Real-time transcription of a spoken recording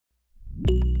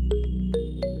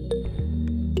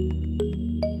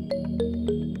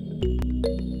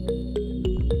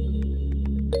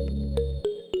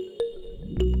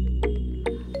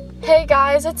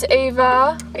guys, it's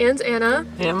Ava and Anna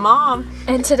and Mom,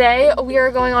 and today we are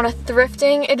going on a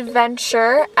thrifting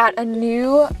adventure at a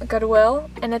new Goodwill,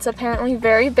 and it's apparently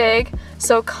very big,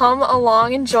 so come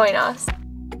along and join us.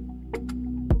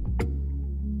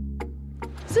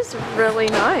 This is really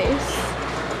nice.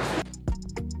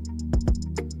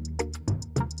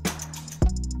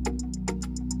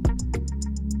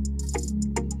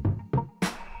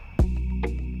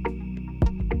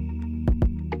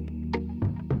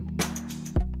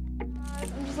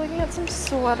 Looking at some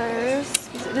sweaters.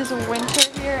 It is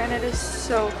winter here and it is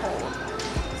so cold.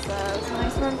 So some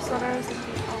nice warm sweaters would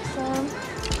be awesome.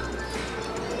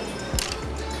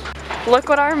 Look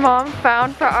what our mom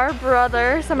found for our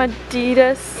brother. Some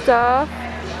Adidas stuff.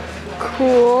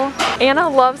 Cool. Anna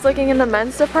loves looking in the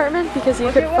men's department because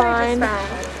you could find.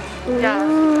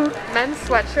 Yeah, men's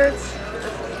sweatshirts.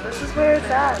 This is where it's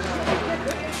at.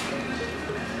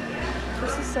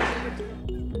 This is such a good deal.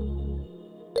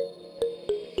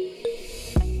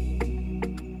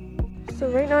 So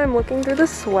right now I'm looking through the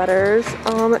sweaters.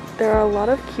 There are a lot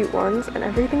of cute ones and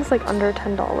everything's like under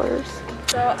 $10.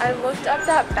 So I looked up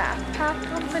that backpack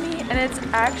company and it's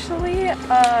actually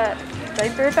a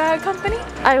diaper bag company.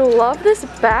 I love this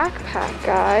backpack,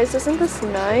 guys. Isn't this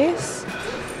nice?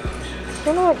 I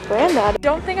don't know what brand that is. I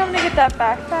don't think I'm gonna get that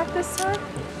backpack this time.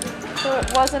 So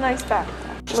it was a nice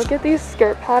backpack. Look at these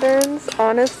skirt patterns.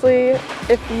 Honestly,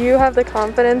 if you have the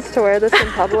confidence to wear this in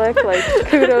public, like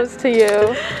kudos to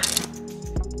you.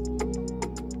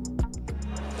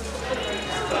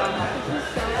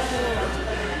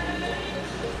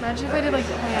 Imagine if I did like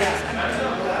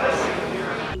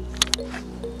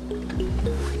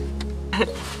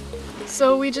pants.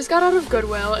 So we just got out of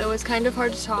Goodwill. It was kind of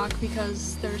hard to talk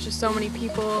because there was just so many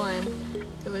people and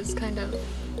it was kind of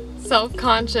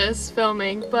self-conscious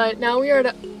filming. But now we are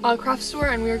at a craft store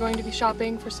and we are going to be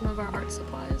shopping for some of our art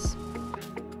supplies. Oh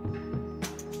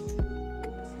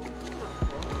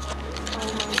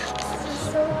my god, this is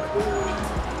so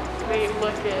cool. Wait,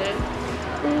 look at it.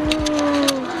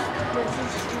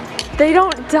 They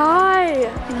don't die!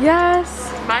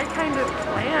 Yes! My kind of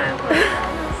plant.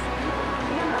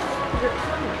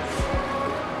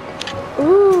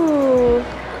 Ooh!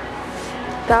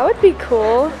 That would be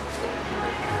cool.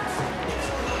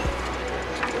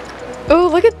 Ooh,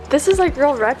 look at this, is like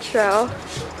real retro.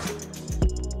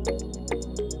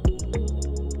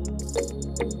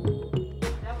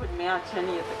 that would match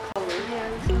any of the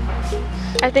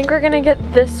colors. I think we're gonna get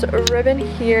this ribbon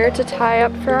here to tie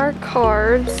up for our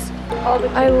cards.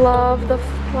 I love the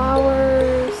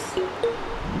flowers.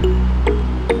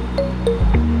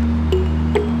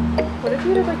 What if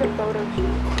we did like a photo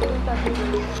shoot?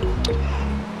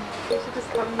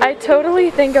 I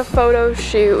totally think a photo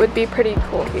shoot would be pretty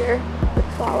cool here with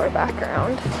flower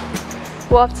background.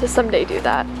 We'll have to someday do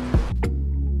that.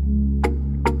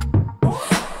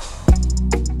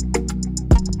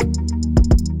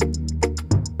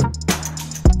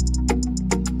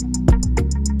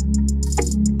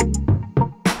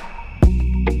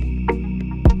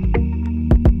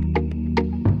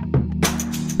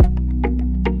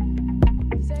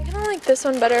 This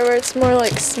one better where it's more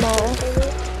like small.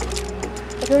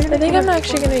 I think I'm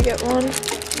actually gonna get one.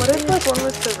 What if like one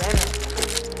was ceramic?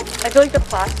 I feel like the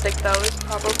plastic though is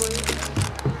probably.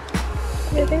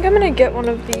 I think I'm gonna get one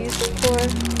of these for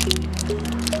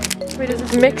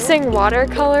mixing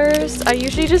watercolors. I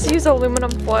usually just use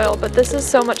aluminum foil, but this is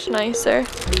so much nicer.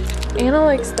 Anna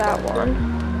likes that one.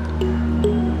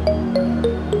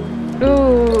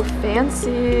 Ooh,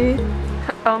 fancy.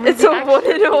 It's a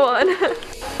wooden one.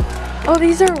 Oh,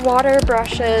 these are water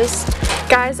brushes.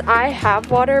 Guys, I have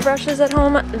water brushes at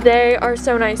home. They are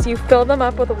so nice. You fill them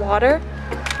up with water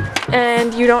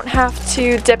and you don't have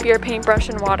to dip your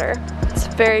paintbrush in water. It's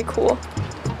very cool.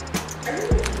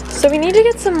 So we need to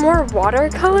get some more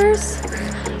watercolors,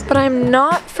 but I'm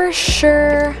not for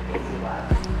sure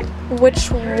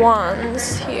which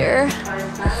ones here.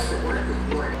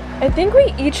 I think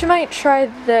we each might try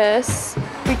this.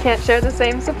 We can't share the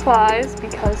same supplies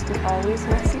because we always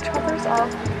mess each other's up.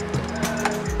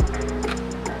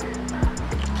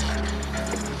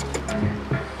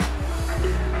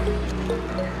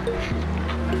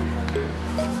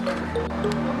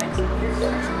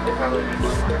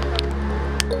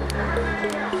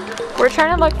 We're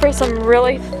trying to look for some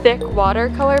really thick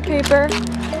watercolor paper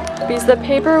because the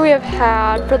paper we have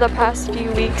had for the past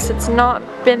few weeks, it's not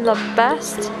been the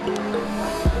best.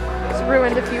 It's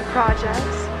ruined a few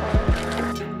projects.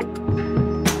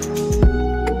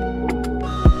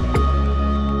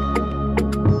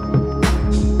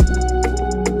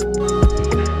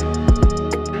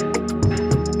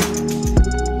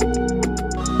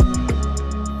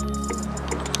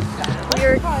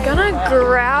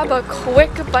 a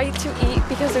quick bite to eat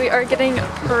because we are getting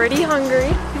pretty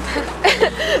hungry.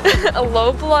 A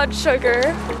low blood sugar.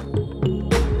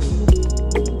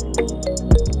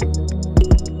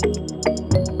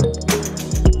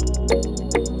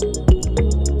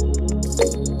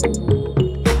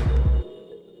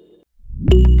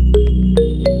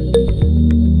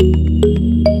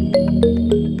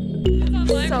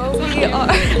 So we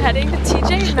are heading to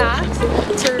TJ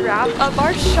Maxx to wrap up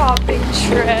our shopping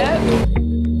trip.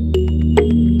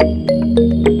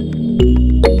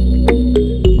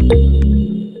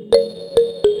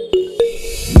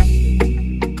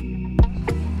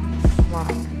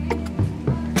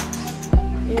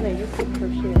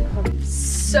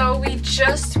 So we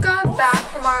just got back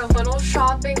from our little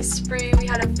shopping spree. We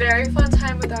had a very fun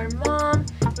time with our mom,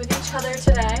 with each other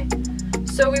today.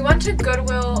 So we went to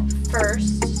Goodwill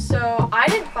first. So I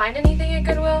didn't find anything at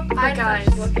Goodwill. But guys,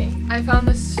 I found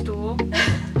this stool.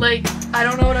 Like, I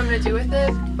don't know what I'm gonna do with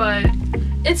it, but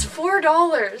it's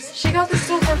 $4. She got the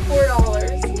stool for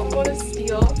 $4. Oh, what a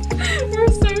steal. We're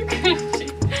so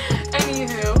cringy.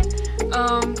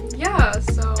 Anywho, yeah,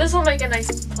 so this will make a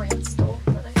nice plant stool.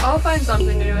 I'll find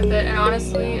something to do with it, and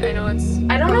honestly, I know it's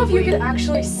I don't know if you could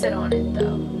actually sit on it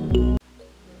though.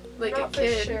 Like Not a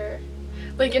kid. for sure.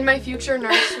 Like in my future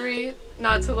nursery,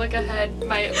 not to look ahead,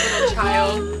 my little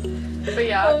child. But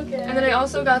yeah. Okay. And then I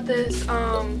also got this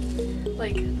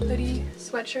like hoodie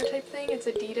sweatshirt type thing. It's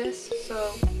Adidas,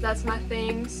 so that's my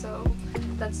thing, so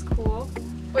that's cool.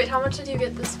 Wait, how much did you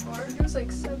get this for? It was like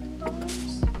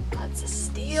 $7. That's a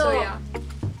steal. So yeah.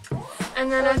 And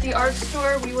then at the art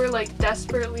store, we were like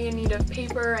desperately in need of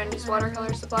paper and just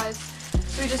watercolor supplies.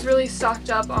 So we just really stocked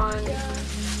up on,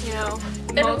 you know,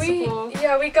 multiple.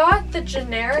 And we got the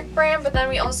generic brand, but then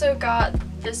we also got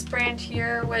this brand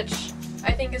here, which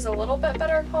I think is a little bit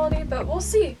better quality, but we'll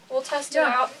see. We'll test it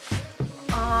out.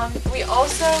 We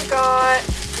also got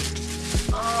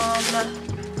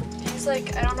these,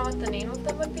 like, I don't know what the name of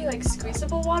them would be, like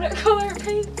squeezable watercolor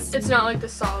paints. It's not like the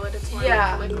solid, it's more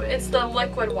like liquid. It's the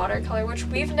liquid watercolor, which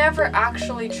we've never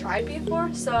actually tried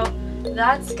before, so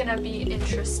that's gonna be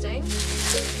interesting.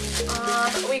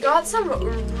 We got some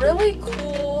really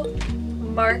cool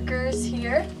markers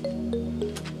here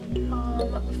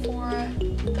for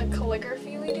the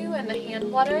calligraphy we do and the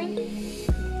hand lettering.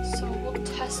 So we'll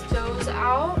test those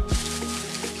out.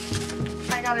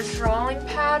 I got a drawing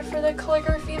pad for the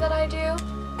calligraphy that I do.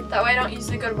 That way I don't use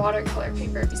the good watercolor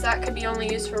paper, because that could be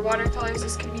only used for watercolors.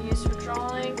 This can be used for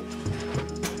drawing.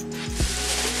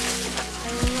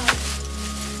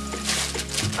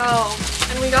 Oh,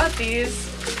 and we got these,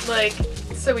 like,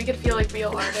 so we could feel like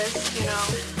real artists, you know,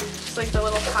 just like the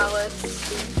little palettes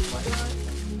and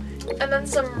whatnot. And then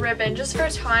some ribbon, just for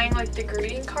tying like the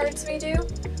greeting cards we do.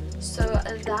 So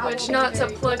that Which, not to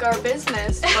plug our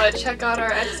business, but check out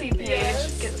our Etsy page.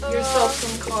 Yes. Get yourself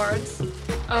some cards.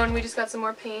 Oh, and we just got some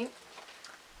more paint.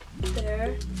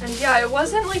 There. And yeah, it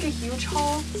wasn't like a huge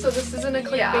haul, so this isn't a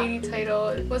clickbaity title.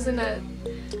 It wasn't a,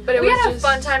 but it we was had a just,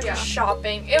 fun time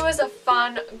shopping. It was a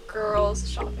fun girls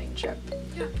shopping trip.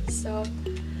 Yeah. So,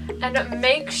 and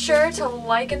make sure to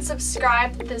like and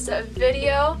subscribe to this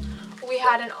video. We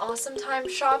had an awesome time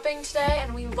shopping today,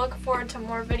 and we look forward to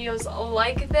more videos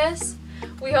like this.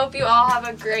 We hope you all have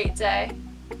a great day.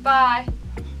 Bye.